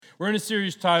We're in a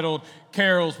series titled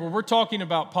Carols, where we're talking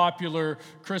about popular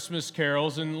Christmas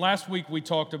carols. And last week we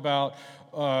talked about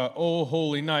O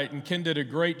Holy Night, and Ken did a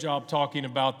great job talking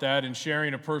about that and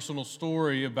sharing a personal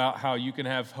story about how you can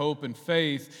have hope and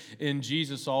faith in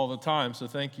Jesus all the time. So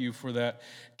thank you for that,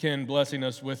 Ken, blessing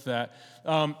us with that.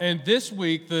 And this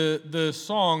week, the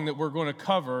song that we're going to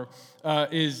cover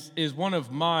is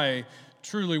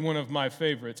truly one of my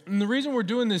favorites. And the reason we're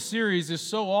doing this series is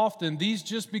so often these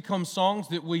just become songs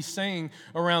that we sing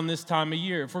around this time of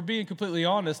year. If we're being completely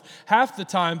honest, half the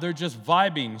time they're just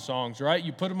vibing songs, right?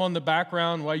 You put them on the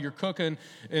background while you're cooking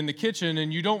in the kitchen,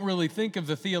 and you don't really think of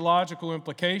the theological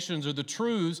implications or the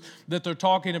truths that they're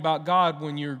talking about God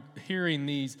when you're hearing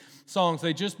these songs.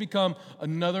 They just become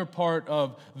another part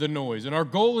of the noise. And our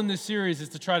goal in this series is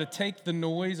to try to take the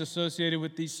noise associated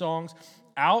with these songs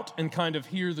out and kind of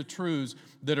hear the truths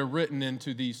that are written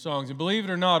into these songs. And believe it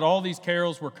or not, all these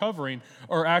carols we're covering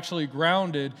are actually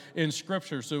grounded in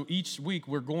Scripture. So each week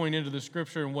we're going into the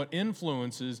Scripture and what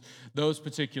influences those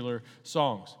particular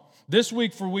songs. This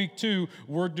week for week 2,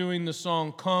 we're doing the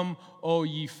song, Come, O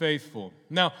Ye Faithful.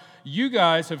 Now, you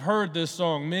guys have heard this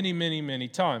song many, many, many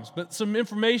times, but some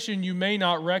information you may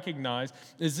not recognize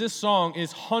is this song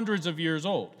is hundreds of years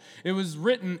old. It was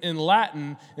written in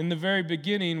Latin in the very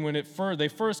beginning when they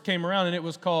first came around, and it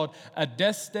was called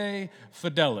Adeste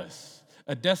Fidelis.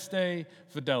 Adeste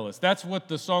Fidelis. That's what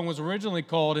the song was originally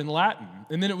called in Latin.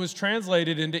 And then it was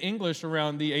translated into English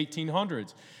around the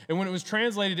 1800s. And when it was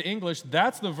translated to English,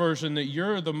 that's the version that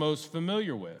you're the most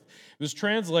familiar with. It was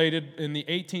translated in the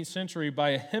 18th century by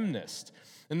a hymnist.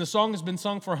 And the song has been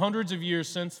sung for hundreds of years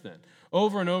since then,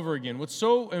 over and over again. What's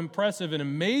so impressive and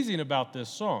amazing about this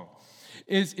song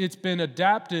is it's been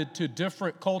adapted to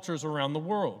different cultures around the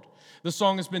world. The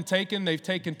song has been taken, they've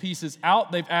taken pieces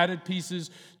out, they've added pieces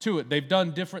to it. They've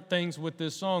done different things with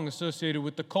this song associated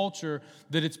with the culture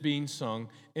that it's being sung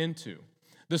into.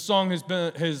 The song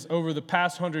has over the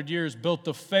past 100 years built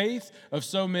the faith of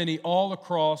so many all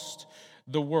across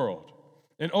the world.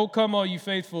 And O come all ye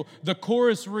faithful, the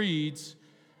chorus reads,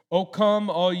 O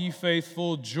come all ye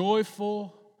faithful,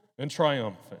 joyful and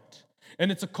triumphant.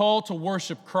 And it's a call to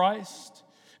worship Christ.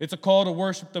 It's a call to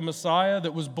worship the Messiah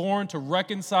that was born to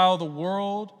reconcile the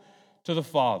world to the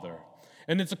Father.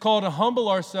 And it's a call to humble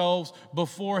ourselves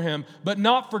before Him, but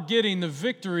not forgetting the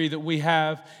victory that we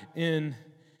have in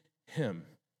Him.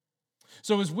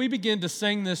 So as we begin to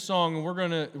sing this song, and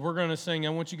we're gonna sing,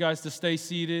 I want you guys to stay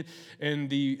seated,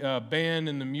 and the band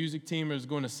and the music team is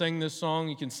going to sing this song.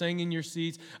 You can sing in your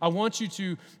seats. I want you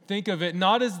to think of it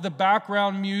not as the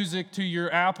background music to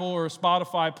your Apple or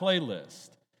Spotify playlist.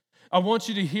 I want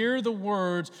you to hear the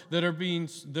words that are being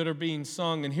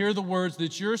sung and hear the words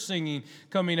that you're singing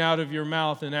coming out of your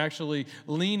mouth, and actually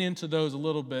lean into those a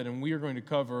little bit. And we are going to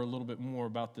cover a little bit more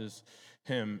about this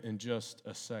hymn in just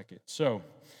a second. So,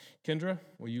 Kendra,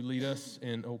 will you lead us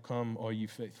in O Come All Ye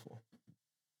Faithful?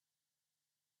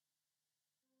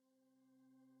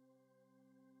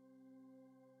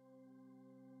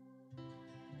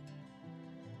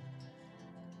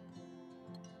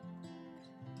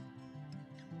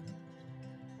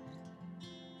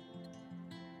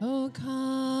 O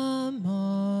come,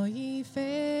 all ye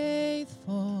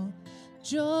faithful,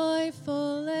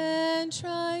 joyful and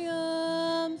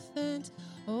triumphant.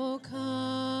 O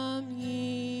come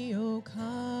ye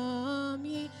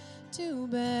to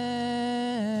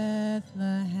Bethlehem.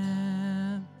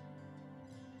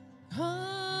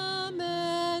 Come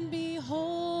and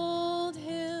behold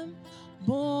Him,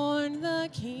 born the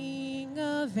King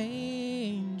of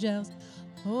angels.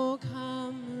 O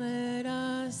come, let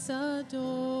us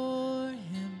adore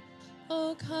Him.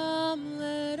 O come,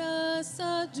 let us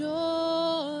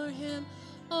adore Him.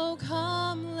 O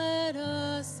come, let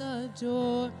us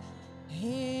adore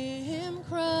Him,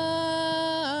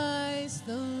 Christ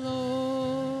the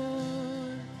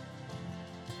Lord.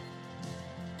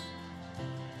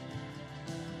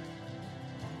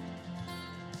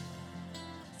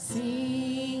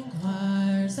 Sing,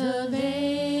 choirs of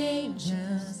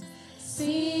angels,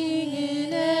 sing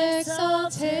in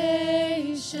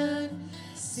exaltation,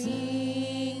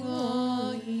 sing,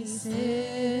 all ye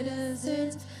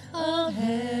citizens of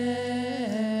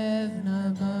heaven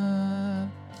above.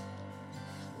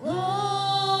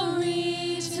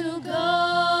 Glory to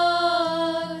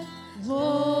God,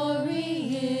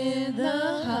 glory in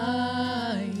the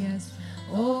highest.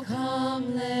 Oh,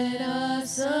 come, let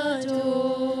us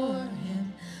adore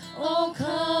Him. Oh,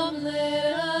 come,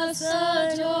 let us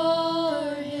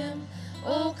adore Him.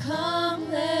 Oh,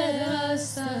 come, let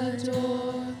us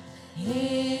adore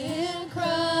Him,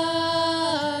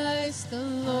 Christ the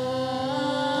Lord.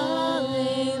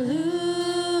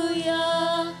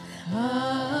 Alleluia,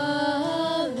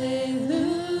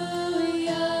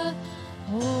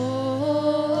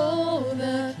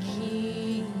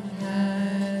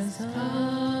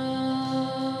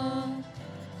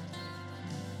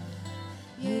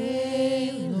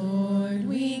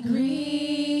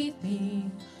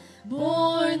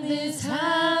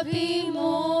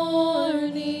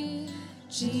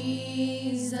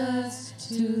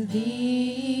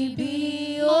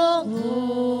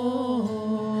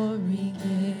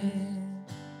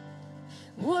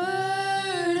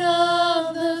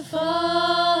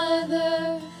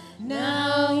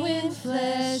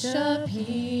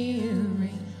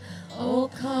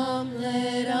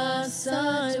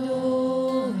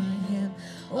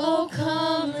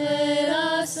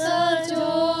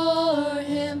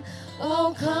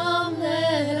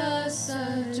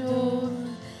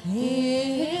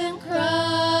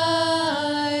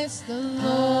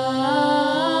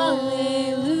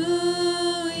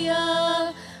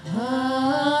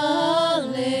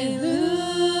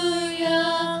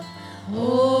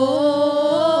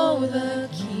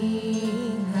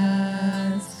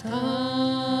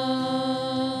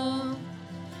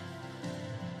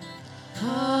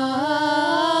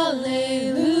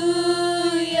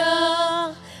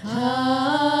 Hallelujah, hallelujah.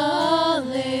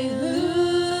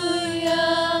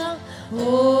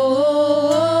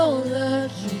 Oh, the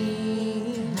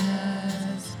King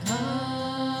has come.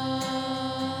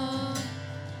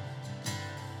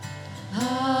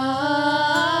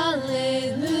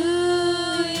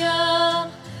 Hallelujah,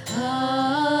 hallelujah.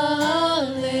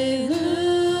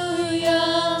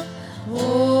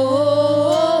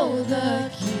 Oh,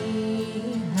 the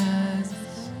King has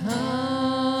come.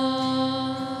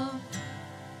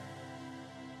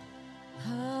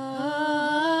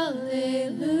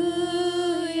 Hallelujah,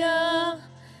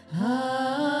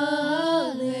 hallelujah.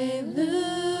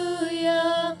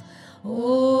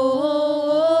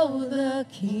 Oh, the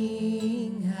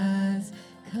King has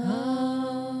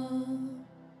come.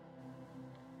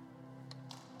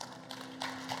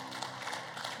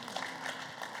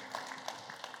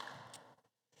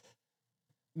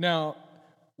 Now,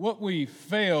 what we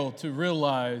fail to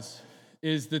realize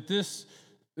is that this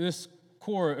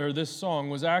song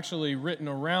was actually written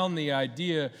around the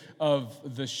idea of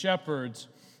the shepherds.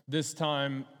 This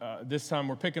time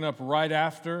we're picking up right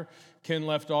after Ken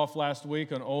left off last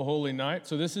week on O Holy Night.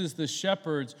 So this is the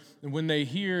shepherds when they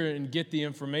hear and get the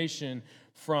information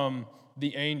from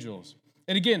the angels.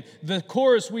 And again, the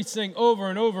chorus we sing over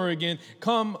and over again,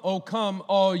 "Come, O come,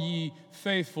 all ye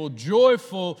faithful,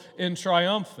 joyful and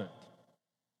triumphant."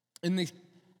 And the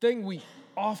thing we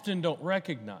often don't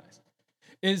recognize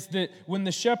is that when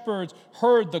the shepherds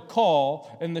heard the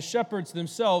call, and the shepherds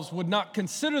themselves would not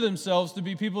consider themselves to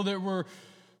be people that were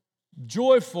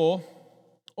joyful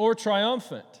or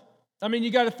triumphant. I mean,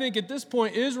 you got to think at this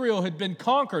point, Israel had been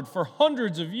conquered for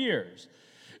hundreds of years.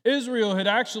 Israel had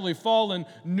actually fallen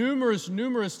numerous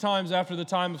times after the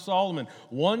time of Solomon,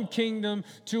 one kingdom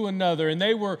to another, and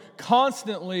they were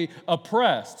constantly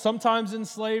oppressed, sometimes in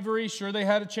slavery. Sure, they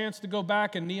had a chance to go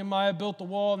back, and Nehemiah built the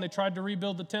wall, and they tried to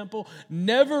rebuild the temple,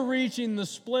 never reaching the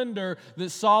splendor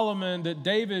that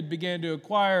David began to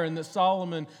acquire and that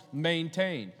Solomon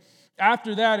maintained.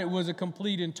 After that, it was a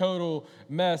complete and total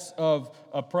mess of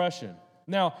oppression.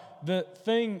 Now, the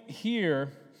thing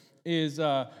here is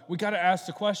we got to ask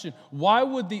the question, why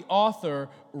would the author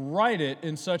write it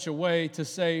in such a way to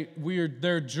say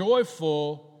they're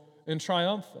joyful and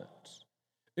triumphant?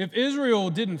 If Israel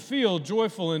didn't feel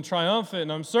joyful and triumphant,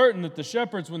 and I'm certain that the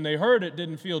shepherds, when they heard it,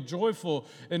 didn't feel joyful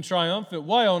and triumphant,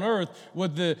 why on earth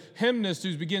would the hymnist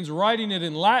who begins writing it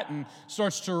in Latin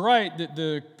starts to write that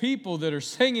the people that are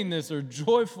singing this are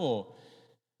joyful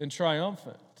and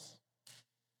triumphant?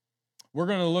 We're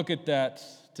going to look at that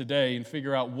today and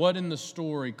figure out what in the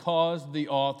story caused the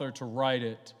author to write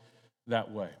it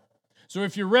that way. So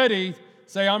if you're ready,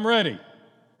 say, "I'm ready."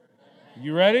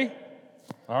 You ready?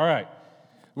 All right.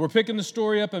 We're picking the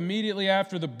story up immediately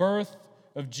after the birth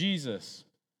of Jesus.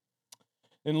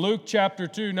 In Luke chapter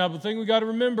 2, now the thing we got to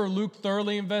remember, Luke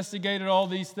thoroughly investigated all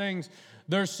these things.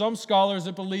 There's some scholars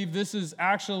that believe this is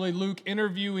actually Luke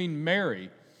interviewing Mary,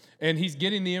 and he's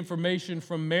getting the information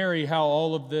from Mary how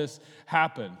all of this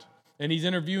happened. And he's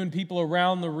interviewing people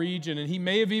around the region, and he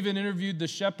may have even interviewed the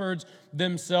shepherds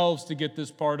themselves to get this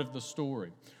part of the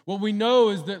story. What we know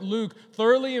is that Luke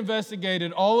thoroughly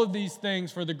investigated all of these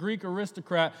things for the Greek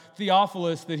aristocrat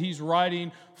Theophilus that he's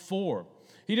writing for.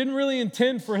 He didn't really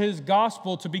intend for his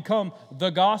gospel to become the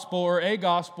gospel or a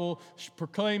gospel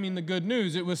proclaiming the good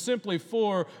news. It was simply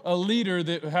for a leader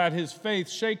that had his faith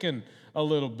shaken a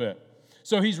little bit.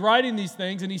 So he's writing these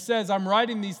things, and he says, "I'm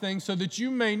writing these things so that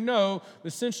you may know,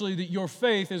 essentially, that your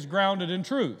faith is grounded in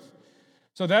truth."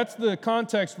 So that's the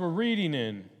context we're reading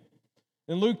in.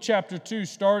 In Luke chapter 2,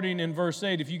 starting in verse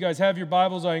 8, if you guys have your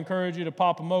Bibles, I encourage you to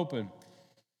pop them open.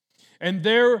 "And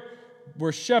there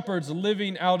were shepherds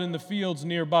living out in the fields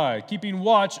nearby, keeping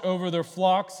watch over their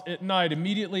flocks at night,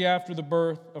 immediately after the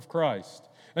birth of Christ.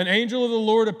 An angel of the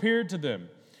Lord appeared to them,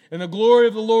 and the glory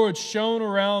of the Lord shone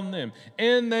around them,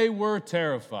 and they were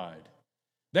terrified."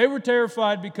 They were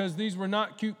terrified because these were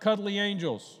not cute, cuddly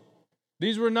angels.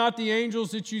 These were not the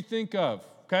angels that you think of,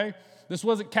 okay? This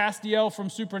wasn't Castiel from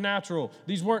Supernatural.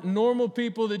 These weren't normal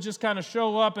people that just kind of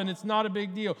show up and it's not a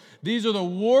big deal. These are the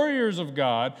warriors of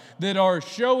God that are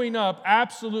showing up,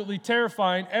 absolutely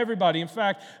terrifying everybody. In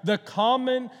fact, the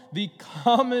common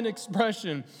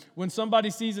expression when somebody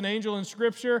sees an angel in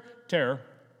Scripture, terror,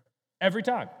 every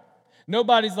time.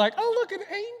 Nobody's like, "Oh, look, an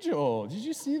angel. Did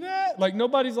you see that?" Like,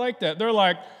 nobody's like that. They're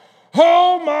like,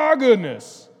 "Oh my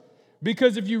goodness."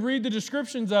 Because if you read the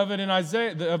descriptions of it in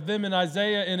them in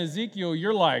Isaiah and Ezekiel,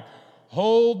 you're like,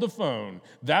 hold the phone.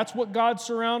 That's what God's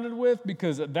surrounded with,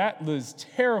 because that is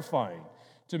terrifying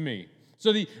to me.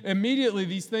 So immediately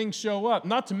these things show up,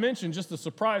 not to mention just the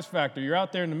surprise factor. You're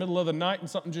out there in the middle of the night and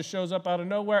something just shows up out of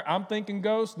nowhere. I'm thinking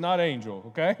ghost, not angel,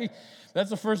 okay?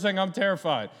 That's the first thing I'm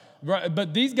terrified.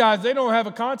 But these guys, they don't have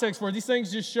a context for it. These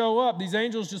things just show up. These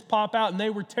angels just pop out, and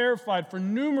they were terrified for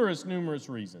numerous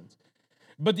reasons.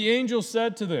 But the angel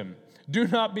said to them, "Do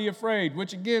not be afraid,"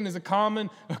 which again is a common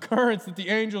occurrence that the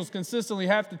angels consistently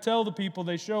have to tell the people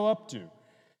they show up to.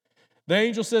 The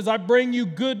angel says, "I bring you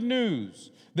good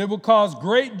news that will cause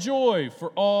great joy for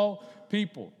all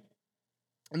people."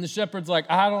 And the shepherd's like,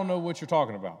 "I don't know what you're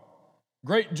talking about.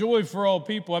 Great joy for all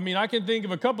people." I mean, I can think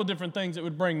of a couple different things that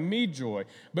would bring me joy,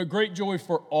 but great joy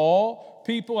for all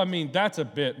people, I mean, that's a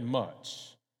bit much.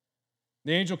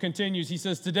 The angel continues, he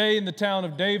says, "Today in the town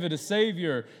of David, a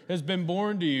Savior has been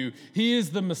born to you. He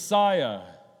is the Messiah,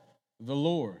 the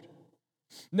Lord."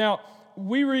 Now,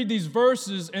 we read these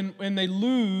verses and they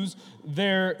lose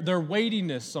their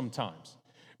weightiness sometimes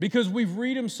because we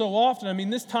read them so often. I mean,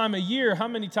 this time of year, how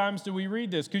many times do we read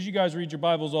this? Because you guys read your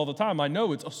Bibles all the time. I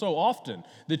know it's so often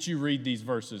that you read these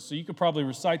verses, so you could probably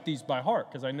recite these by heart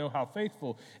because I know how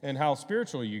faithful and how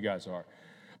spiritual you guys are.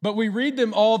 But we read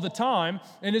them all the time,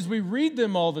 and as we read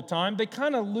them all the time, they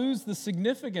kind of lose the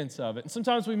significance of it. And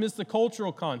sometimes we miss the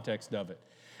cultural context of it.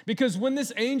 Because when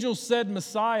this angel said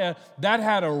Messiah, that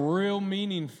had a real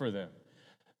meaning for them.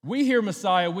 We hear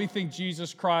Messiah, we think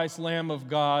Jesus Christ, Lamb of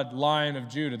God, Lion of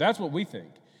Judah. That's what we think.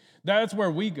 That's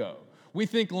where we go. We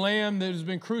think Lamb that has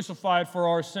been crucified for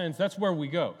our sins. That's where we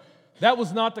go. That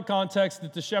was not the context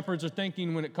that the shepherds are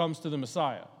thinking when it comes to the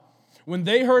Messiah. When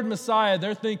they heard Messiah,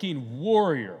 they're thinking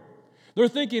warrior. They're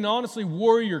thinking, honestly,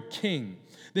 warrior king.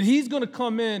 That he's going to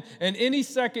come in, and any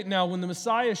second now, when the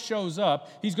Messiah shows up,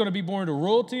 he's going to be born to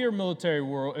royalty or military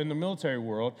world. In the military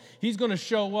world, he's going to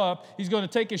show up. He's going to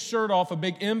take his shirt off. A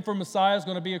big M for Messiah is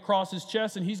going to be across his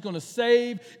chest, and he's going to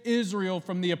save Israel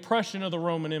from the oppression of the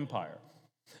Roman Empire.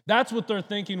 That's what they're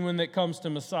thinking when it comes to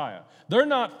Messiah. They're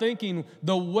not thinking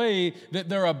the way that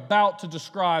they're about to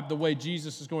describe the way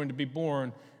Jesus is going to be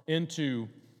born into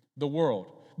the world.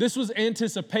 This was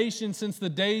anticipation since the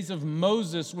days of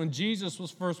Moses when Jesus was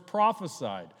first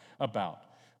prophesied about.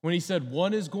 When he said,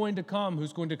 "One is going to come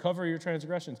who's going to cover your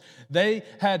transgressions." They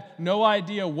had no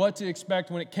idea what to expect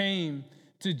when it came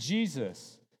to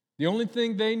Jesus. The only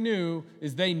thing they knew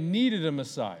is they needed a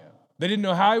Messiah. They didn't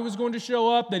know how he was going to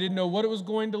show up. They didn't know what it was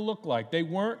going to look like. They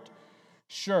weren't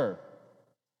sure.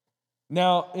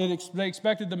 Now, they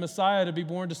expected the Messiah to be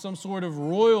born to some sort of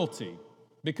royalty,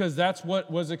 because that's what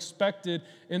was expected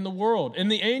in the world. In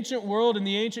the ancient world, in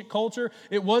the ancient culture,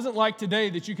 it wasn't like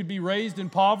today that you could be raised in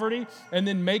poverty and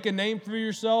then make a name for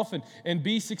yourself and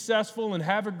be successful and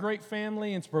have a great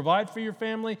family and provide for your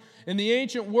family. In the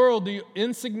ancient world, the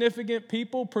insignificant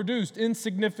people produced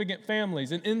insignificant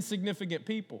families and insignificant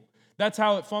people. That's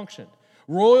how it functioned.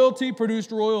 Royalty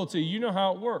produced royalty. You know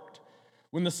how it worked.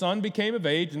 When the son became of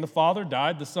age and the father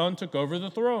died, the son took over the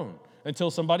throne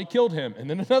until somebody killed him, and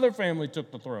then another family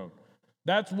took the throne.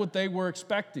 That's what they were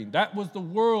expecting. That was the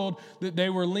world that they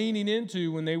were leaning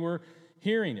into when they were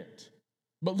hearing it.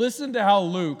 But listen to how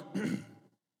Luke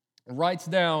writes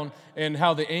down and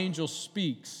how the angel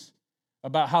speaks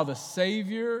about how the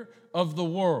Savior of the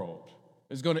world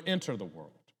is going to enter the world.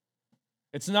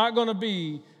 It's not going to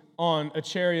be on a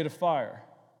chariot of fire.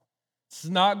 It's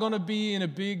not going to be in a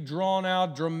big,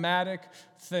 drawn-out, dramatic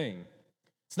thing.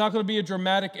 It's not going to be a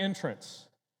dramatic entrance.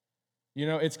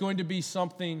 It's going to be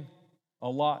something a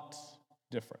lot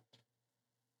different.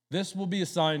 "This will be a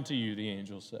sign to you," the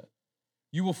angel said.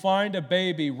 "You will find a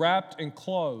baby wrapped in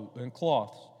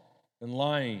cloths and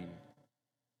lying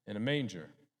in a manger."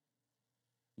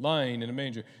 Lying in a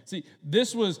manger. See,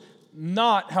 this was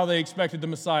not how they expected the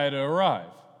Messiah to arrive.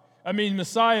 I mean,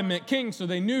 Messiah meant king, so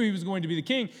they knew he was going to be the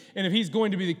king. And if he's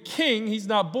going to be the king, he's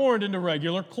not born into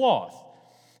regular cloth.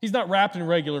 He's not wrapped in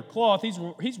regular cloth.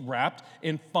 He's wrapped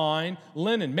in fine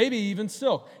linen, maybe even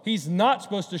silk. He's not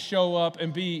supposed to show up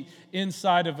and be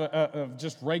inside of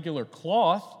just regular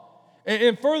cloth.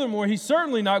 And furthermore, he's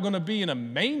certainly not going to be in a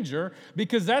manger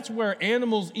because that's where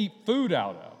animals eat food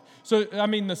out of. So,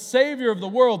 the Savior of the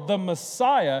world, the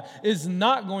Messiah, is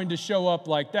not going to show up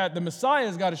like that. The Messiah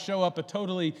has got to show up a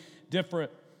totally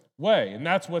different way, and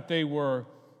that's what they were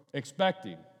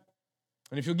expecting.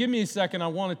 And if you'll give me a second, I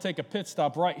want to take a pit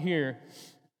stop right here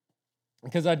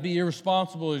because I'd be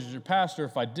irresponsible as your pastor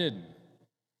if I didn't.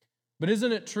 But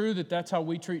isn't it true that that's how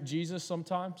we treat Jesus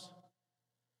sometimes?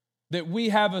 That we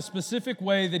have a specific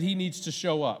way that he needs to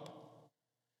show up.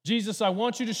 Jesus, I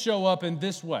want you to show up in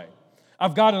this way.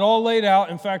 I've got it all laid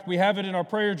out. In fact, we have it in our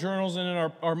prayer journals and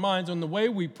in our minds. On the way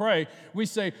we pray, we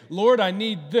say, "Lord, I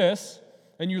need this,"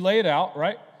 and you lay it out,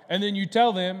 right? And then you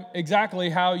tell them exactly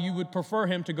how you would prefer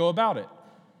him to go about it.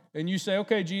 And you say,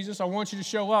 okay, Jesus, I want you to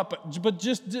show up, but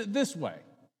just this way.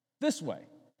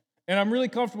 And I'm really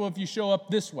comfortable if you show up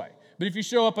this way. But if you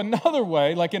show up another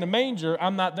way, like in a manger,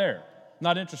 I'm not there,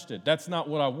 not interested. That's not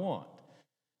what I want.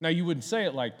 Now, you wouldn't say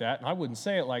it like that, and I wouldn't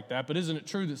say it like that, but isn't it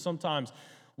true that sometimes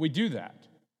we do that?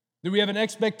 That we have an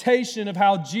expectation of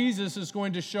how Jesus is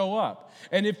going to show up.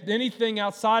 And if anything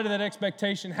outside of that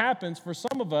expectation happens, for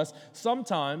some of us,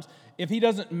 sometimes, if he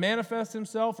doesn't manifest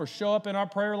himself or show up in our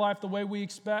prayer life the way we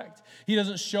expect, he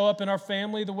doesn't show up in our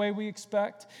family the way we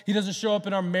expect, he doesn't show up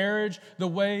in our marriage the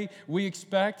way we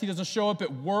expect, he doesn't show up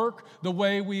at work the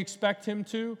way we expect him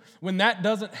to, when that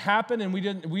doesn't happen and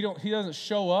he doesn't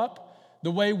show up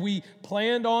the way we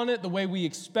planned on it, the way we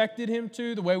expected him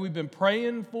to, the way we've been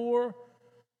praying for,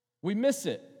 we miss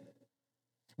it.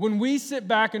 When we sit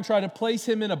back and try to place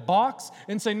him in a box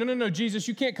and say, no, Jesus,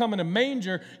 you can't come in a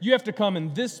manger. You have to come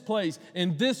in this place,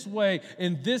 in this way,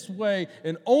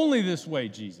 and only this way,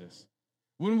 Jesus.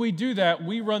 When we do that,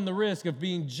 we run the risk of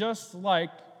being just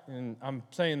like, and I'm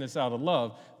saying this out of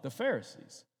love, the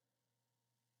Pharisees.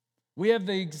 We have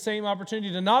the same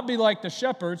opportunity to not be like the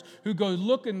shepherds who go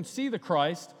look and see the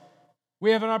Christ.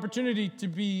 We have an opportunity to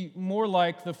be more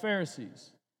like the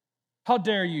Pharisees. How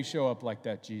dare you show up like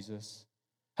that, Jesus?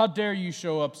 How dare you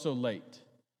show up so late?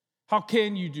 How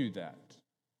can you do that?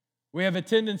 We have a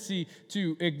tendency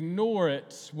to ignore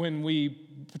it when we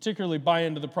particularly buy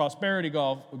into the prosperity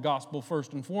gospel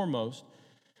first and foremost.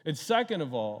 And second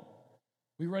of all,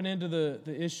 we run into the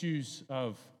issues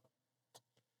of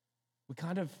we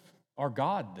kind of are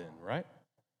God then, right?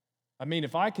 I mean,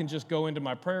 if I can just go into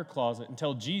my prayer closet and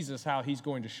tell Jesus how he's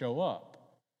going to show up,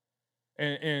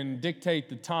 and dictate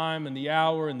the time and the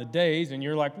hour and the days, and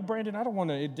you're like, well, Brandon, I don't want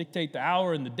to dictate the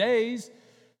hour and the days.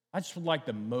 I just would like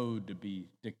the mode to be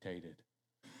dictated.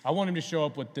 I want him to show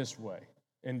up with this way,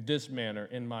 in this manner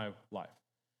in my life.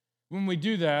 When we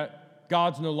do that,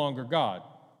 God's no longer God.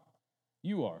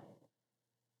 You are.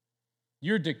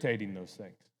 You're dictating those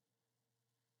things.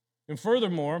 And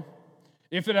furthermore,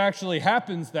 if it actually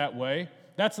happens that way,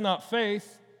 that's not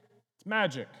faith, it's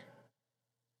magic.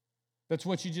 That's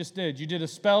what you just did. You did a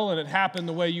spell and it happened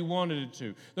the way you wanted it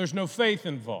to. There's no faith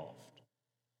involved.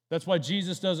 That's why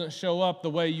Jesus doesn't show up the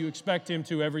way you expect him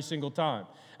to every single time.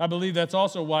 I believe that's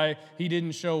also why he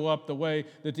didn't show up the way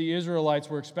that the Israelites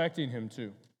were expecting him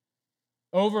to.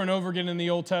 Over and over again in the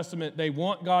Old Testament, they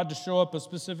want God to show up a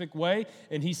specific way,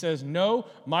 and he says, no,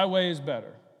 my way is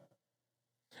better.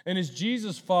 And as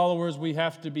Jesus followers, we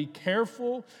have to be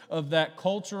careful of that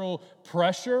cultural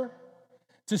pressure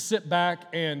to sit back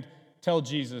and tell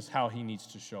Jesus how he needs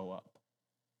to show up.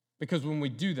 Because when we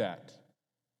do that,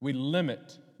 we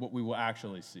limit what we will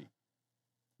actually see.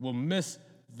 We'll miss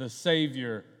the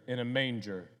Savior in a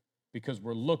manger because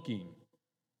we're looking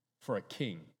for a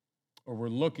king, or we're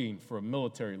looking for a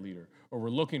military leader, or we're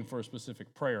looking for a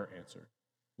specific prayer answer.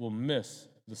 We'll miss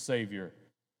the Savior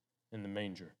in the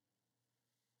manger.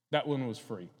 That one was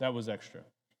free. That was extra.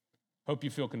 Hope you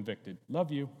feel convicted.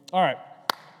 Love you. All right.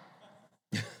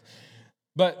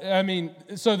 But, I mean,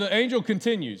 so the angel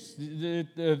continues.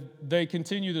 They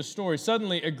continue the story.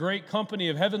 Suddenly, a great company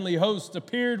of heavenly hosts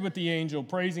appeared with the angel,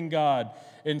 praising God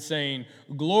and saying,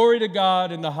 "Glory to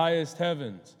God in the highest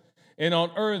heavens, and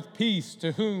on earth peace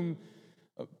to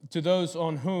those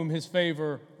on whom his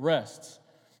favor rests."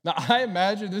 Now, I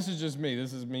imagine, this is just me.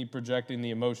 This is me projecting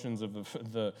the emotions of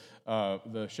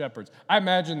the shepherds. I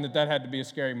imagine that had to be a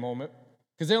scary moment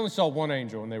because they only saw one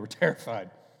angel and they were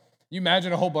terrified. You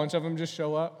imagine a whole bunch of them just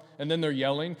show up, and then they're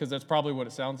yelling, because that's probably what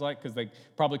it sounds like, because they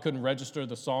probably couldn't register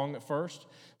the song at first.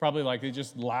 Probably like they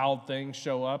just loud things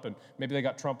show up, and maybe they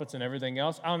got trumpets and everything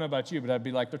else. I don't know about you, but I'd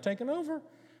be like, they're taking over.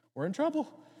 We're in trouble.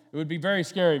 It would be very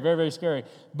scary, very, very scary.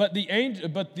 But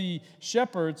the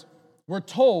shepherds were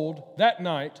told that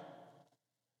night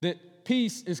that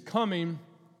peace is coming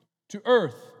to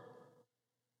earth.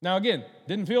 Now again,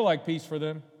 didn't feel like peace for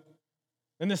them.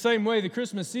 In the same way, the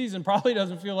Christmas season probably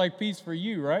doesn't feel like peace for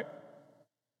you, right?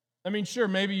 I mean, sure,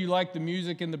 maybe you like the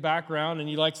music in the background and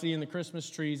you like seeing the Christmas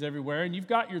trees everywhere, and you've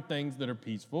got your things that are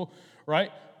peaceful,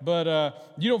 right? But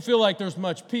you don't feel like there's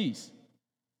much peace.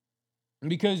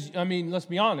 Because, I mean, let's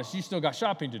be honest, you still got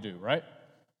shopping to do, right?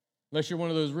 Unless you're one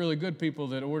of those really good people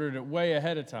that ordered it way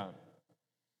ahead of time.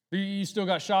 You still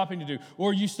got shopping to do,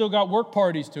 or you still got work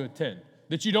parties to attend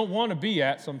that you don't want to be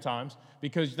at sometimes,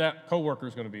 because that coworker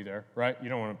is going to be there, right? You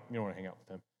don't want to hang out with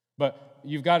them. But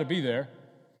you've got to be there.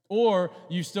 Or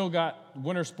you've still got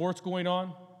winter sports going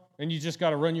on, and you just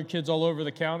got to run your kids all over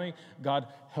the county. God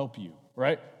help you,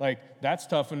 right? Like, that's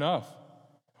tough enough.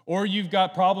 Or you've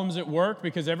got problems at work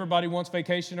because everybody wants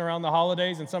vacation around the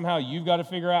holidays, and somehow you've got to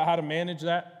figure out how to manage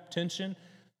that tension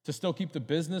to still keep the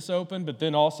business open, but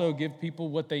then also give people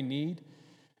what they need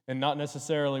and not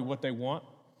necessarily what they want.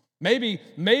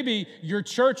 Maybe your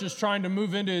church is trying to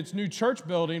move into its new church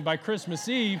building by Christmas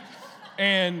Eve,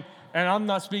 and I'm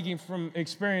not speaking from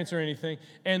experience or anything,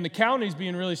 and the county's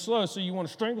being really slow, so you want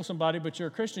to strangle somebody, but you're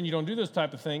a Christian, you don't do those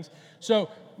type of things. So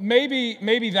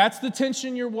maybe that's the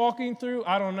tension you're walking through.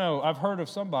 I don't know. I've heard of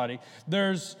somebody.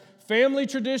 There's family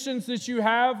traditions that you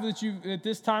have that you at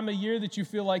this time of year that you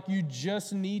feel like you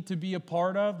just need to be a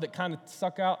part of that kind of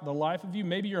suck out the life of you.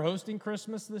 Maybe you're hosting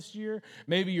Christmas this year.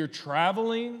 Maybe you're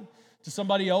traveling to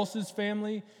somebody else's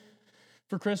family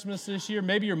for Christmas this year.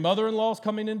 Maybe your mother-in-law's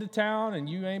coming into town and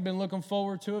you ain't been looking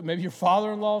forward to it. Maybe your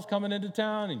father-in-law's coming into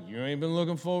town and you ain't been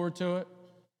looking forward to it.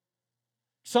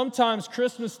 Sometimes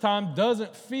Christmas time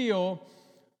doesn't feel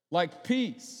like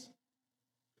peace.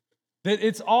 That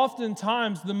it's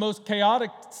oftentimes the most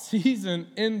chaotic season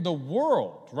in the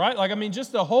world, right? Like, I mean,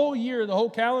 just the whole year, the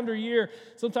whole calendar year,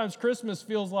 sometimes Christmas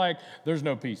feels like there's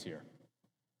no peace here.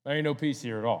 There ain't no peace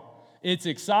here at all. It's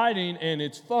exciting and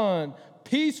it's fun,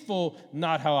 peaceful,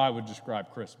 not how I would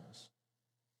describe Christmas.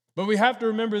 But we have to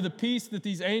remember the peace that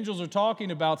these angels are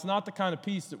talking about is not the kind of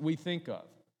peace that we think of.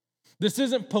 This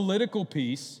isn't political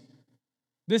peace.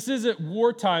 This isn't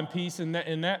wartime peace in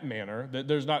that manner, that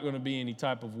there's not going to be any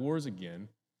type of wars again.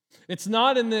 It's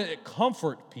not in the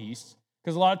comfort peace,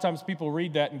 because a lot of times people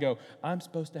read that and go, I'm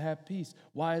supposed to have peace.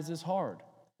 Why is this hard?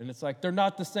 And it's like, they're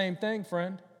not the same thing,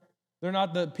 friend. They're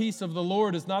not. The peace of the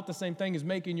Lord is not the same thing as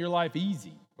making your life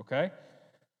easy, okay?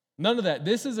 None of that.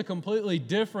 This is a completely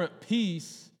different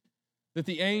peace that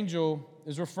the angel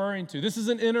is referring to. This is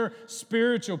an inner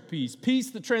spiritual peace,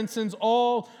 peace that transcends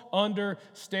all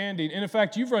understanding. And in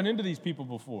fact, you've run into these people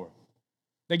before.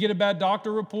 They get a bad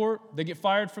doctor report, they get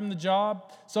fired from the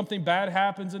job, something bad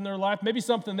happens in their life, maybe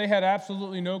something they had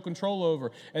absolutely no control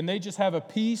over, and they just have a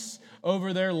peace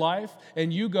over their life,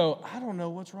 and you go, I don't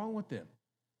know what's wrong with them.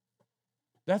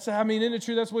 Isn't it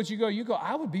true? That's what you go,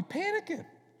 I would be panicking.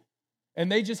 And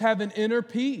they just have an inner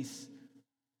peace.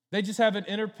 They just have an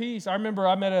inner peace. I remember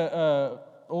I met an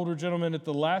older gentleman at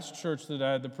the last church that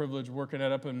I had the privilege of working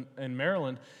at up in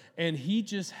Maryland, and he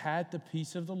just had the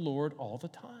peace of the Lord all the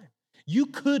time. You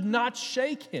could not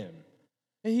shake him.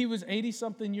 And he was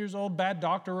 80-something years old, bad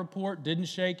doctor report, didn't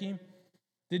shake him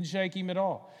at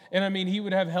all. And I mean, he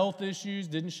would have health issues,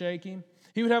 didn't shake him.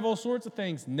 He would have all sorts of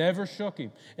things, never shook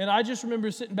him. And I just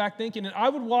remember sitting back thinking, and I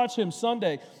would watch him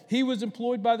Sunday. He was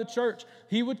employed by the church.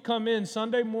 He would come in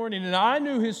Sunday morning, and I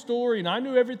knew his story, and I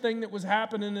knew everything that was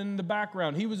happening in the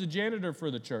background. He was a janitor for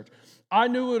the church. I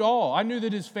knew it all. I knew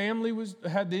that his family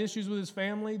had the issues with his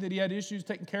family, that he had issues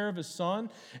taking care of his son,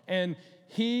 and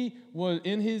he was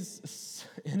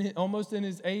almost in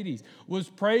his 80s, was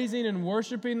praising and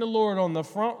worshiping the Lord on the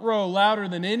front row louder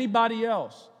than anybody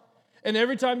else. And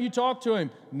every time you talk to him,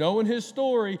 knowing his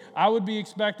story, I would be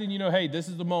expecting, hey, this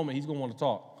is the moment he's going to want to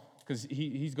talk because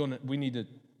we need to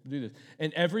do this.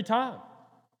 And every time,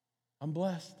 I'm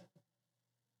blessed.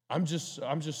 I'm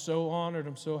just so honored.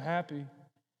 I'm so happy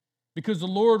because the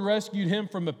Lord rescued him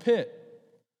from a pit.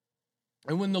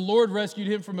 And when the Lord rescued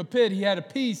him from a pit, he had a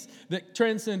peace that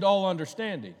transcended all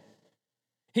understanding.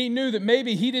 He knew that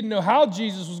maybe he didn't know how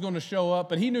Jesus was going to show up,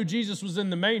 but he knew Jesus was in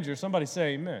the manger. Somebody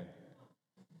say amen.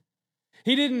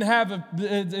 He didn't have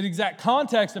an exact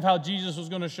context of how Jesus was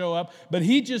going to show up, but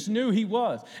he just knew he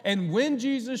was. And when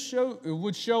Jesus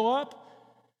would show up,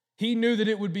 he knew that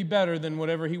it would be better than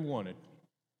whatever he wanted.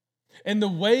 And the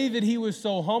way that he was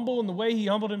so humble and the way he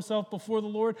humbled himself before the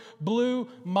Lord blew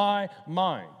my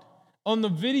mind. On the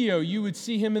video, you would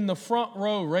see him in the front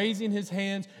row raising his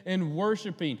hands and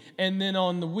worshiping. And then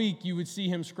on the week, you would see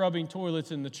him scrubbing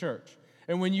toilets in the church.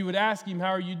 And when you would ask him,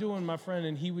 how are you doing, my friend?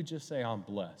 And he would just say, I'm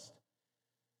blessed.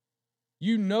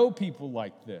 You know people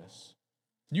like this.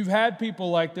 You've had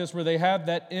people like this where they have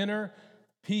that inner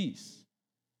peace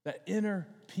that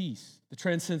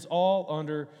transcends all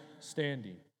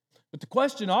understanding. But the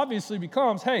question obviously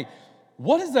becomes, hey,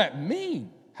 what does that mean?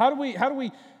 How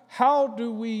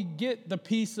do we get the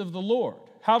peace of the Lord?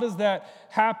 How does that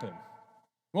happen?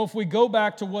 Well, if we go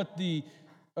back to what the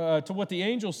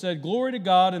angel said, glory to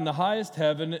God in the highest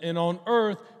heaven, and on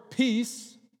earth peace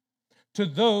to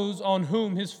those on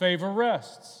whom his favor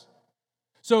rests.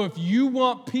 So if you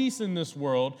want peace in this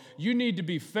world, you need to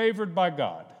be favored by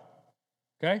God.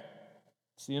 Okay?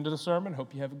 It's the end of the sermon.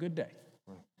 Hope you have a good day.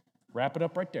 Wrap it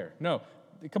up right there. No,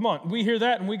 come on. We hear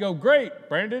that and we go, great,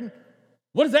 Brandon.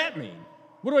 What does that mean?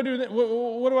 What do I do?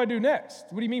 What do I do next?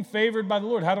 What do you mean favored by the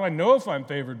Lord? How do I know if I'm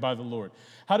favored by the Lord?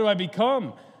 How do I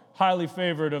become highly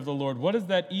favored of the Lord. What does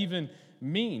that even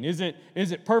mean? Is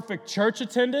it perfect church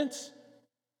attendance?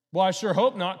 Well, I sure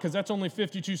hope not, because that's only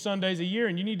 52 Sundays a year,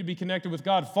 and you need to be connected with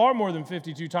God far more than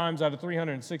 52 times out of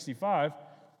 365.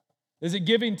 Is it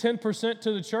giving 10%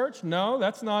 to the church? No,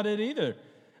 that's not it either.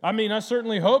 I mean, I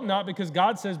certainly hope not, because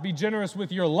God says be generous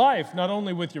with your life, not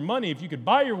only with your money. If you could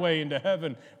buy your way into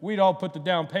heaven, we'd all put the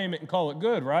down payment and call it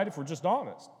good, right? If we're just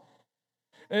honest.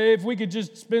 If we could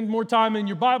just spend more time in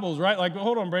your Bibles, right? Like,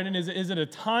 hold on, Brandon, is it a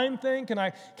time thing? Can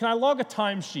I log a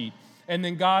timesheet and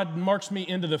then God marks me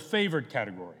into the favored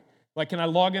category? Like, can I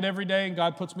log it every day and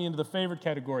God puts me into the favored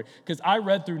category? Because I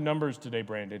read through Numbers today,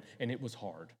 Brandon, and it was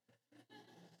hard.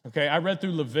 Okay, I read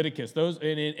through Leviticus, and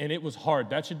it was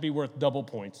hard. That should be worth double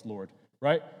points, Lord,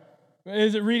 right?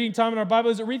 Is it reading time in our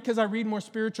Bible? Is it read because I read more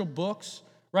spiritual books,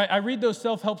 right? I read those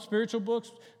self-help spiritual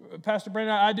books, Pastor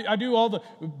Brandon. I do all the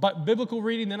biblical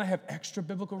reading, then I have extra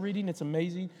biblical reading. It's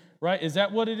amazing, right? Is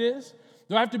that what it is?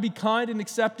 Do I have to be kind and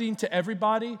accepting to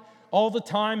everybody all the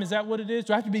time? Is that what it is?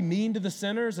 Do I have to be mean to the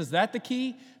sinners? Is that the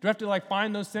key? Do I have to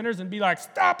find those sinners and be like,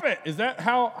 stop it? Is that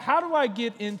how do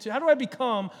I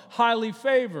become highly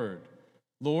favored,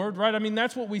 Lord, right? I mean,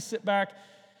 that's what we sit back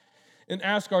and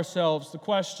ask ourselves the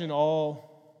question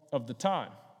all of the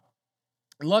time.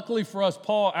 And luckily for us,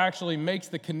 Paul actually makes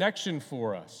the connection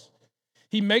for us.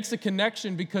 He makes a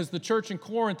connection because the church in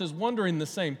Corinth is wondering the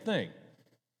same thing.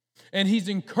 And he's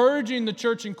encouraging the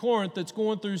church in Corinth that's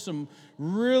going through some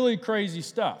really crazy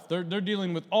stuff. They're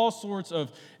dealing with all sorts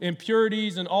of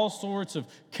impurities and all sorts of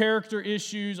character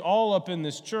issues all up in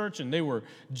this church. And they were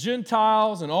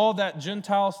Gentiles, and all that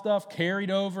Gentile stuff carried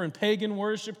over, and pagan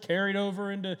worship carried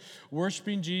over into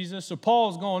worshiping Jesus. So Paul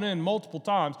is going in multiple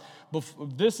times.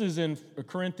 This is in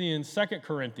Corinthians, 2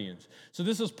 Corinthians. So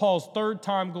this is Paul's third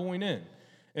time going in.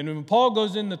 And when Paul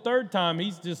goes in the third time,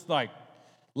 he's just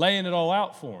laying it all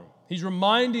out for them. He's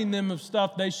reminding them of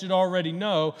stuff they should already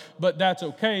know, but that's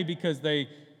okay because they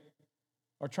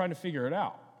are trying to figure it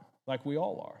out, like we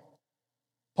all are.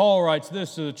 Paul writes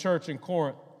this to the church in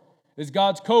Corinth: as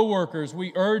God's co-workers,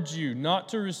 we urge you not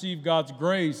to receive God's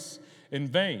grace in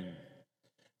vain.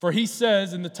 For he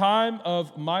says, in the time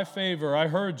of my favor I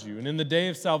heard you, and in the day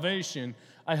of salvation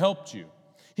I helped you.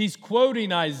 He's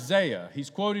quoting Isaiah. He's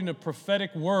quoting a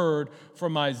prophetic word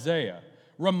from Isaiah,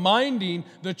 reminding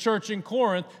the church in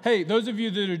Corinth, hey, those of you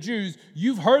that are Jews,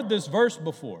 you've heard this verse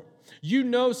before. You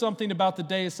know something about the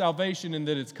day of salvation and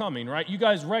that it's coming, right? You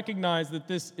guys recognize that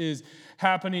this is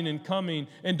happening and coming.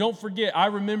 And don't forget, I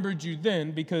remembered you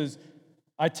then because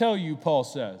I tell you, Paul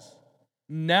says,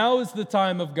 now is the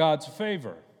time of God's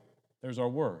favor. There's our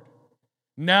word.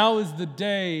 Now is the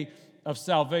day of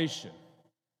salvation.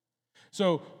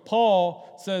 So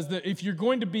Paul says that if you're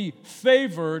going to be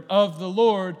favored of the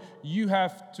Lord, you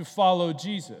have to follow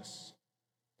Jesus.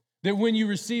 That when you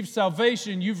receive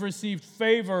salvation, you've received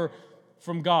favor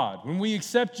from God. When we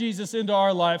accept Jesus into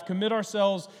our life, commit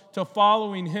ourselves to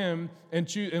following him and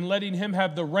letting him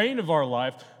have the reign of our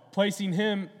life, placing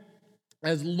him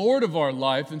as Lord of our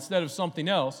life instead of something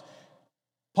else,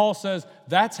 Paul says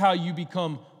that's how you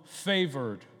become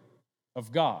favored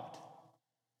of God.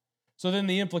 So then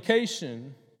the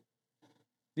implication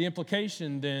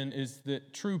then is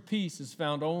that true peace is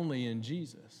found only in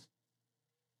Jesus.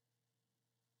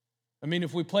 I mean,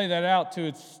 if we play that out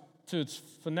to its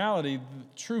finality,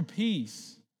 true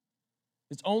peace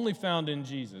is only found in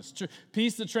Jesus.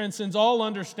 Peace that transcends all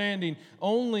understanding,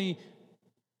 only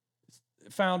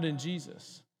found in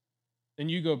Jesus.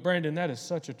 And you go, Brandon, that is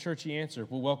such a churchy answer.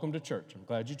 Well, welcome to church. I'm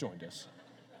glad you joined us.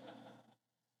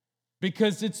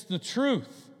 Because it's the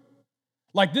truth.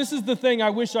 This is the thing I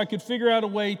wish I could figure out a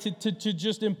way to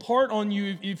just impart on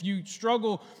you if you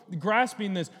struggle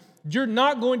grasping this. You're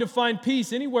not going to find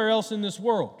peace anywhere else in this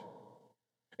world.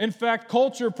 In fact,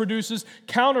 culture produces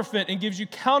counterfeit and gives you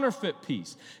counterfeit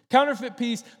peace. Counterfeit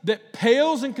peace that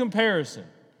pales in comparison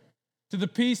to the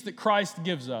peace that Christ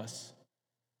gives us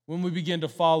when we begin to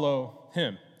follow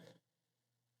him.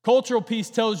 Cultural peace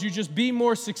tells you just be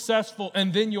more successful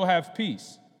and then you'll have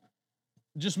peace.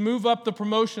 Just move up the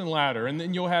promotion ladder and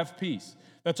then you'll have peace.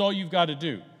 That's all you've got to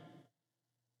do.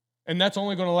 And that's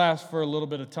only going to last for a little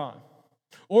bit of time.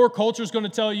 Or culture's going to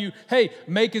tell you, hey,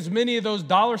 make as many of those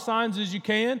dollar signs as you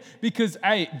can because,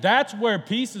 hey, that's where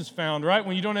peace is found, right?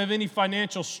 When you don't have any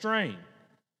financial strain,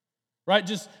 right?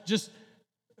 Just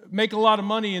make a lot of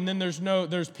money and then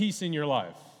there's peace in your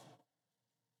life.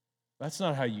 That's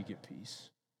not how you get peace.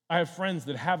 I have friends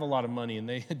that have a lot of money and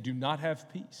they do not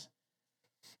have peace.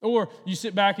 Or you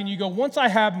sit back and you go, once I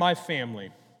have my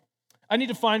family, I need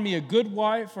to find me a good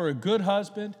wife or a good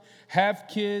husband, have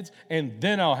kids, and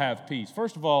then I'll have peace.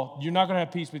 First of all, you're not going to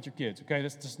have peace with your kids, okay?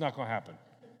 That's just not going to happen.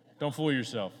 Don't fool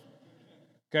yourself.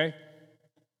 Okay?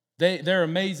 They're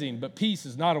amazing, but peace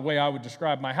is not a way I would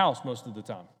describe my house most of the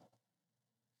time.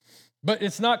 But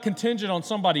it's not contingent on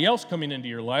somebody else coming into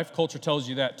your life. Culture tells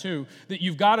you that too, that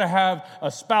you've got to have a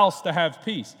spouse to have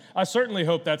peace. I certainly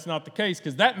hope that's not the case,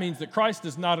 because that means that Christ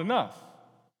is not enough.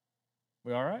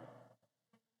 We all right?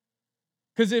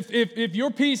 Because if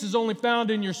your peace is only found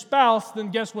in your spouse,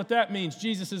 then guess what that means?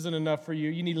 Jesus isn't enough for you.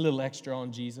 You need a little extra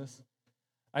on Jesus.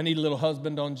 I need a little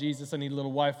husband on Jesus. I need a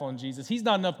little wife on Jesus. He's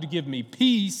not enough to give me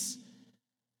peace.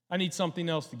 I need something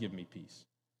else to give me peace.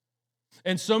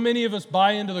 And so many of us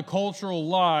buy into the cultural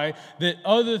lie that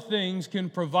other things can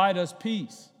provide us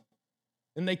peace.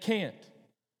 And they can't.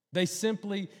 They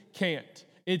simply can't.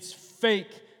 It's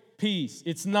fake peace.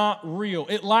 It's not real.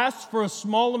 It lasts for a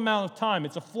small amount of time.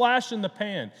 It's a flash in the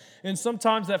pan. And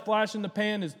sometimes that flash in the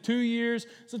pan is 2 years.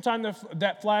 Sometimes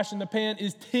that flash in the pan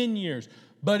is 10 years.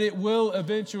 But it will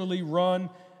eventually run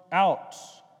out.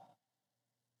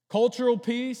 Cultural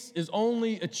peace is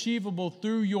only achievable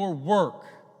through your work,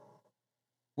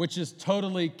 which is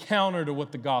totally counter to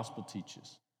what the gospel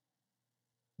teaches.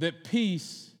 That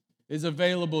peace is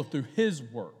available through His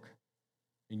work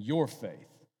in your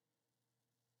faith,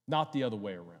 not the other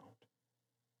way around.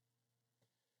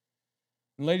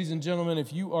 And ladies and gentlemen,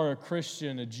 if you are a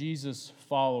Christian, a Jesus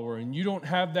follower, and you don't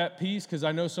have that peace, because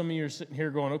I know some of you are sitting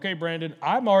here going, okay, Brandon,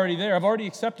 I'm already there. I've already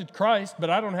accepted Christ, but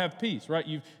I don't have peace, right?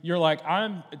 You're like,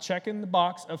 I'm checking the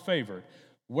box of favored.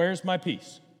 Where's my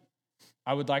peace?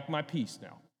 I would like my peace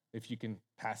now. If you can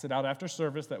pass it out after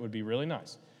service, that would be really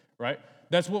nice, right?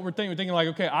 That's what we're thinking. We're thinking like,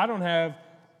 okay, I don't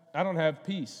have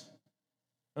peace.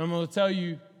 And I'm going to tell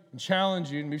you and challenge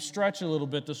you and maybe stretch a little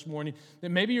bit this morning that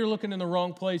maybe you're looking in the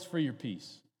wrong place for your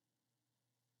peace.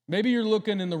 Maybe you're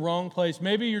looking in the wrong place.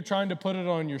 Maybe you're trying to put it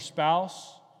on your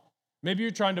spouse. Maybe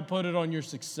you're trying to put it on your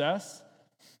success.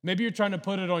 Maybe you're trying to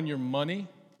put it on your money.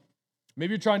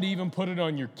 Maybe you're trying to even put it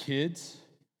on your kids.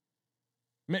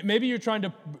 Maybe you're trying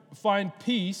to find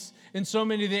peace in so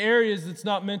many of the areas that's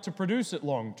not meant to produce it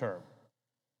long term.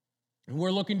 And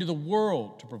we're looking to the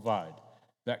world to provide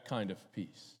that kind of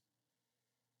peace.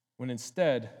 When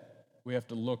instead, we have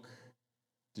to look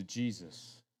to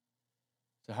Jesus.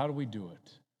 So how do we do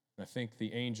it? And I think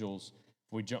the angels,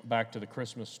 if we jump back to the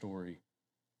Christmas story,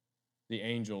 the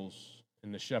angels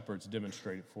and the shepherds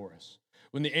demonstrate it for us.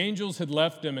 When the angels had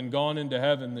left him and gone into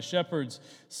heaven, the shepherds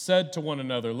said to one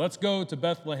another, let's go to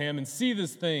Bethlehem and see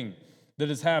this thing that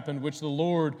has happened, which the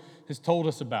Lord has told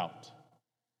us about.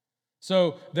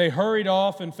 So they hurried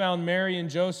off and found Mary and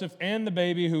Joseph and the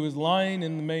baby who was lying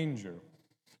in the manger.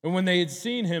 And when they had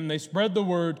seen him, they spread the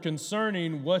word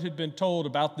concerning what had been told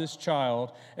about this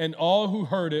child, and all who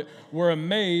heard it were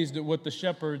amazed at what the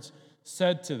shepherds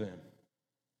said to them.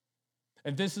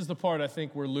 And this is the part, I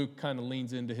think, where Luke kind of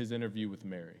leans into his interview with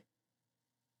Mary.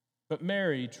 But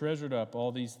Mary treasured up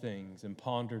all these things and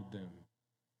pondered them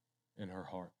in her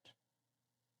heart.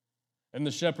 And the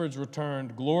shepherds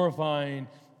returned, glorifying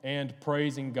and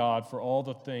praising God for all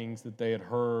the things that they had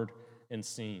heard and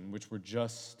seen, which were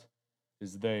just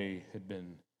as they had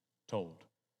been told.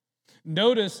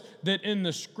 Notice that in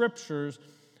the scriptures,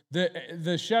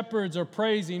 the shepherds are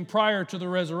praising prior to the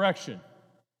resurrection.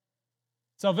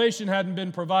 Salvation hadn't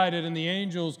been provided, and the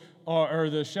angels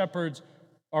or the shepherds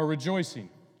are rejoicing.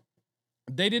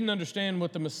 They didn't understand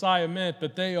what the Messiah meant,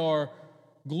 but they are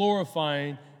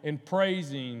glorifying and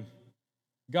praising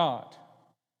God.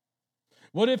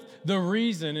 What if the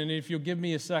reason, and if you'll give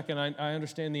me a second, I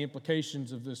understand the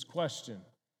implications of this question,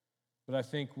 but I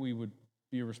think we would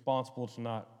be irresponsible to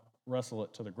not wrestle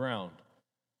it to the ground.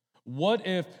 What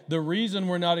if the reason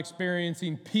we're not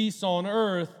experiencing peace on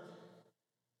earth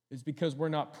is because we're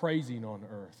not praising on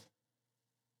earth?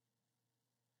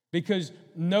 Because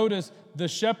notice the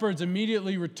shepherds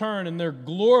immediately return and they're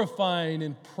glorifying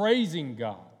and praising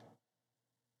God.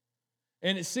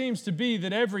 And it seems to be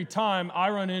that every time I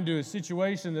run into a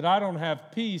situation that I don't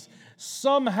have peace,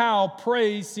 somehow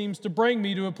praise seems to bring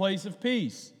me to a place of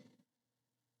peace.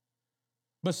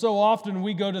 But so often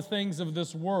we go to things of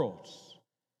this world.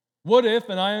 What if,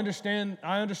 and I understand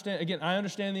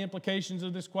the implications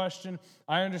of this question.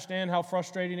 I understand how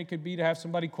frustrating it could be to have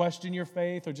somebody question your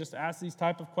faith or just ask these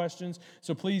type of questions.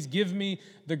 So please give me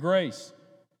the grace.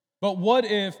 But what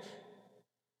if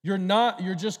you're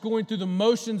just going through the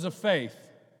motions of faith?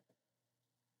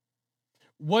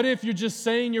 What if you're just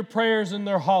saying your prayers and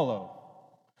they're hollow?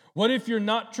 What if you're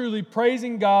not truly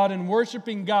praising God and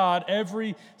worshiping God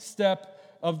every step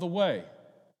of the way?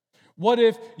 What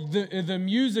if the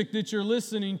music that you're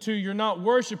listening to, you're not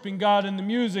worshiping God in the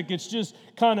music, it's just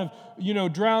kind of,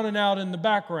 drowning out in the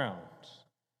background?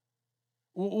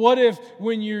 What if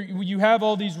when you have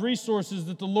all these resources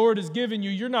that the Lord has given you,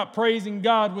 you're not praising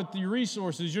God with the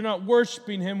resources, you're not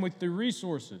worshiping Him with the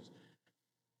resources.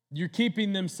 You're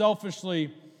keeping them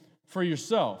selfishly for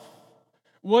yourself.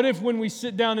 What if when we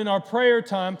sit down in our prayer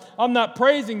time, I'm not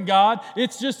praising God,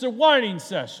 it's just a whining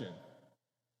session?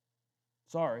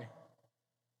 Sorry.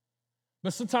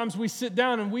 But sometimes we sit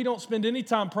down and we don't spend any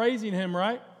time praising Him,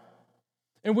 right?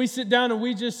 And we sit down and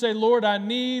we just say, Lord, I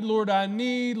need, Lord, I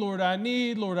need, Lord, I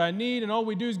need, Lord, I need. And all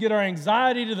we do is get our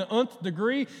anxiety to the nth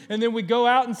degree. And then we go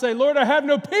out and say, Lord, I have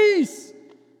no peace.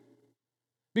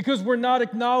 Because we're not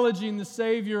acknowledging the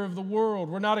Savior of the world.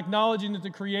 We're not acknowledging that the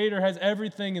Creator has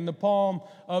everything in the palm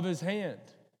of His hand.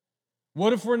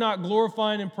 What if we're not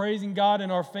glorifying and praising God in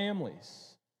our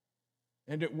families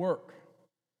and at work?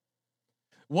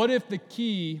 What if the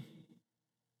key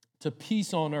to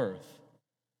peace on earth,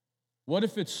 what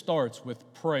if it starts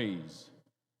with praise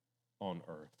on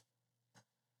earth?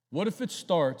 What if it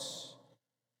starts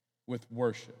with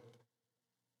worship?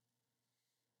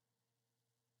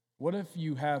 What if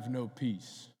you have no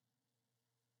peace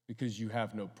because you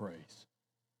have no praise?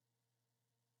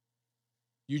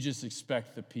 You just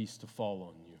expect the peace to fall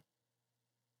on you,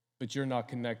 but you're not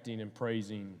connecting and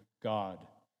praising God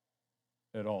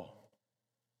at all.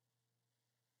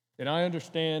 And I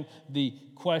understand the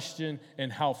question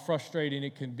and how frustrating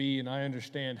it can be, and I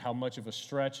understand how much of a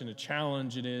stretch and a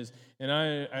challenge it is, and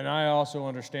I also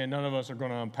understand none of us are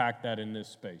going to unpack that in this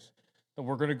space. But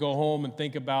we're going to go home and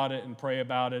think about it and pray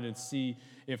about it and see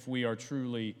if we are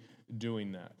truly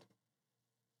doing that.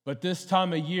 But this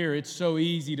time of year, it's so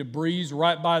easy to breeze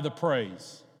right by the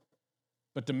praise,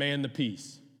 but demand the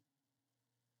peace.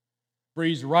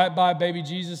 Breeze right by baby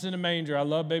Jesus in a manger. I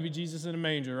love baby Jesus in a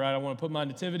manger, right? I want to put my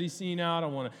nativity scene out. I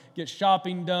want to get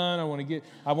shopping done. I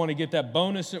want to get that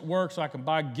bonus at work so I can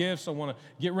buy gifts. I want to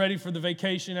get ready for the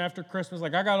vacation after Christmas.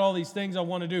 Like, I got all these things I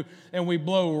want to do. And we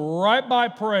blow right by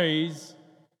praise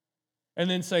and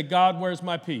then say, God, where's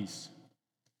my peace?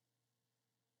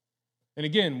 And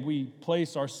again, we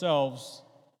place ourselves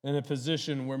in a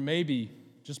position where maybe,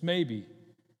 just maybe,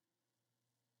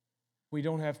 we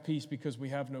don't have peace because we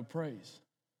have no praise.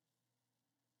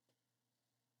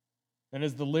 And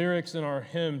as the lyrics in our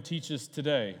hymn teach us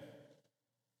today,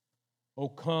 oh,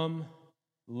 come,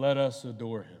 let us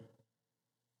adore Him.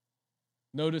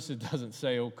 Notice it doesn't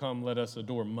say, oh, come, let us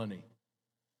adore money.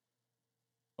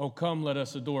 Oh, come, let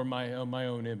us adore my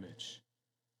own image.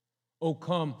 Oh,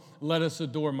 come, let us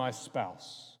adore my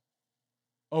spouse.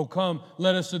 Oh, come,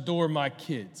 let us adore my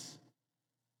kids.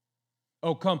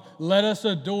 Oh, come, let us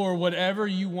adore whatever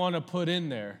you want to put in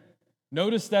there.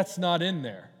 Notice that's not in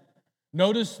there.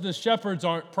 Notice the shepherds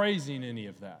aren't praising any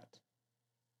of that.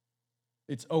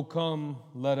 It's, oh, come,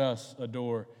 let us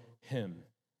adore Him,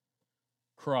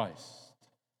 Christ,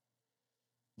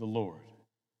 the Lord.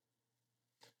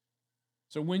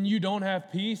 So when you don't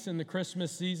have peace in the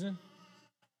Christmas season,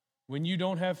 when you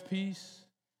don't have peace,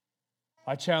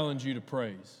 I challenge you to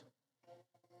praise.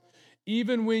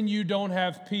 Even when you don't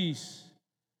have peace,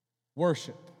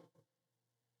 worship.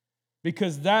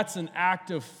 Because that's an act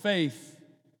of faith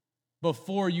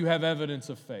before you have evidence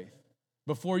of faith.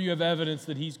 Before you have evidence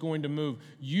that He's going to move.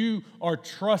 You are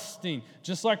trusting,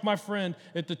 just like my friend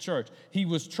at the church. He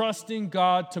was trusting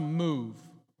God to move.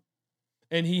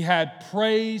 And he had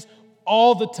praise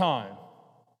all the time.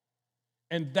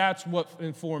 And that's what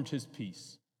informed his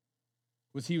peace.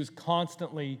 Was he was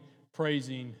constantly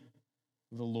praising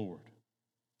the Lord.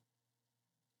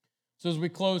 So as we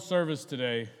close service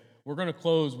today, we're going to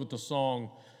close with the song,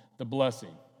 The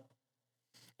Blessing.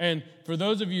 And for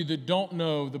those of you that don't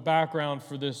know the background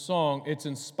for this song, it's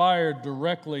inspired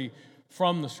directly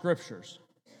from the Scriptures.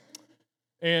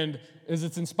 And as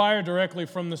it's inspired directly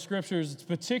from the Scriptures, it's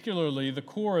particularly the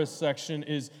chorus section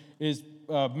is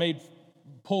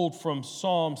pulled from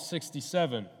Psalm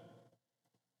 67.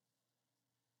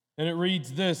 And it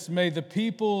reads this: May the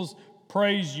peoples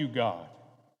praise you, God.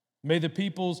 May the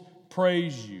peoples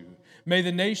praise you. May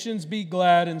the nations be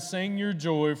glad and sing your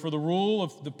joy for the rule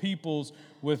of the peoples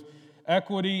with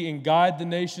equity and guide the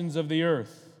nations of the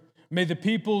earth. May the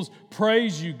peoples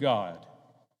praise you, God.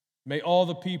 May all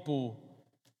the people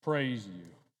praise you.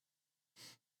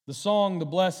 The song, The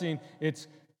Blessing, it's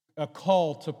a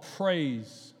call to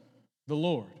praise the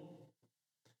Lord.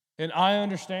 And I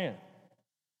understand.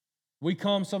 We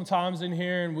come sometimes in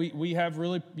here and we have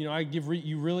really, I give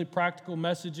you really practical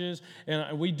messages,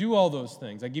 and we do all those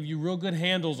things. I give you real good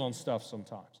handles on stuff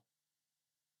sometimes.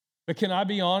 But can I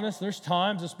be honest? There's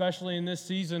times, especially in this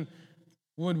season,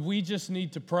 when we just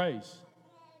need to praise.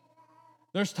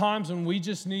 There's times when we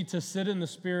just need to sit in the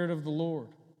Spirit of the Lord.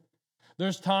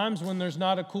 There's times when there's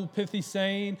not a cool, pithy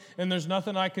saying, and there's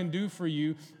nothing I can do for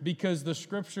you because the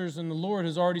scriptures and the Lord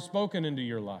has already spoken into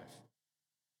your life.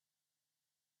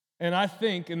 And I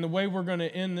think, and the way we're going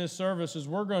to end this service is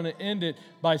we're going to end it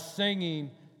by singing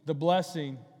the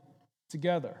blessing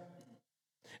together.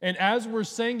 And as we're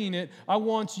singing it, I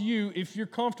want you, if you're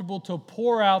comfortable, to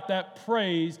pour out that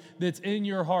praise that's in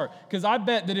your heart. Because I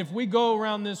bet that if we go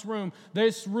around this room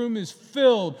is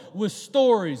filled with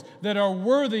stories that are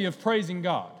worthy of praising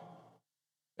God.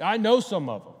 I know some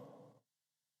of them.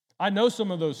 I know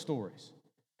some of those stories.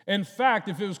 In fact,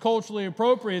 if it was culturally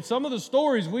appropriate, some of the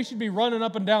stories we should be running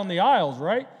up and down the aisles,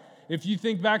 right? If you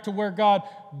think back to where God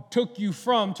took you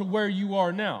from to where you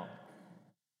are now.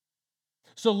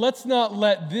 So let's not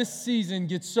let this season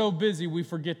get so busy we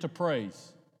forget to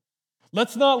praise.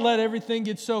 Let's not let everything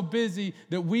get so busy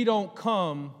that we don't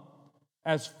come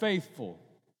as faithful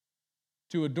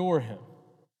to adore Him.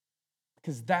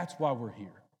 Because that's why we're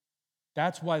here.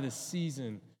 That's why the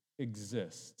season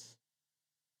exists.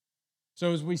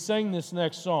 So as we sing this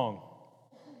next song,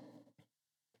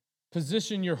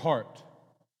 position your heart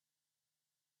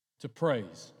to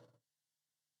praise.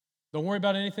 Don't worry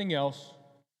about anything else.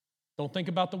 Don't think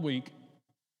about the week.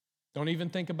 Don't even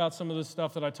think about some of the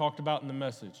stuff that I talked about in the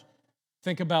message.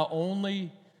 Think about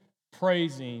only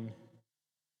praising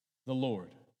the Lord,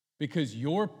 because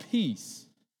your peace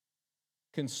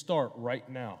can start right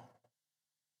now.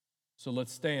 So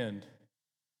let's stand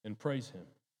and praise Him.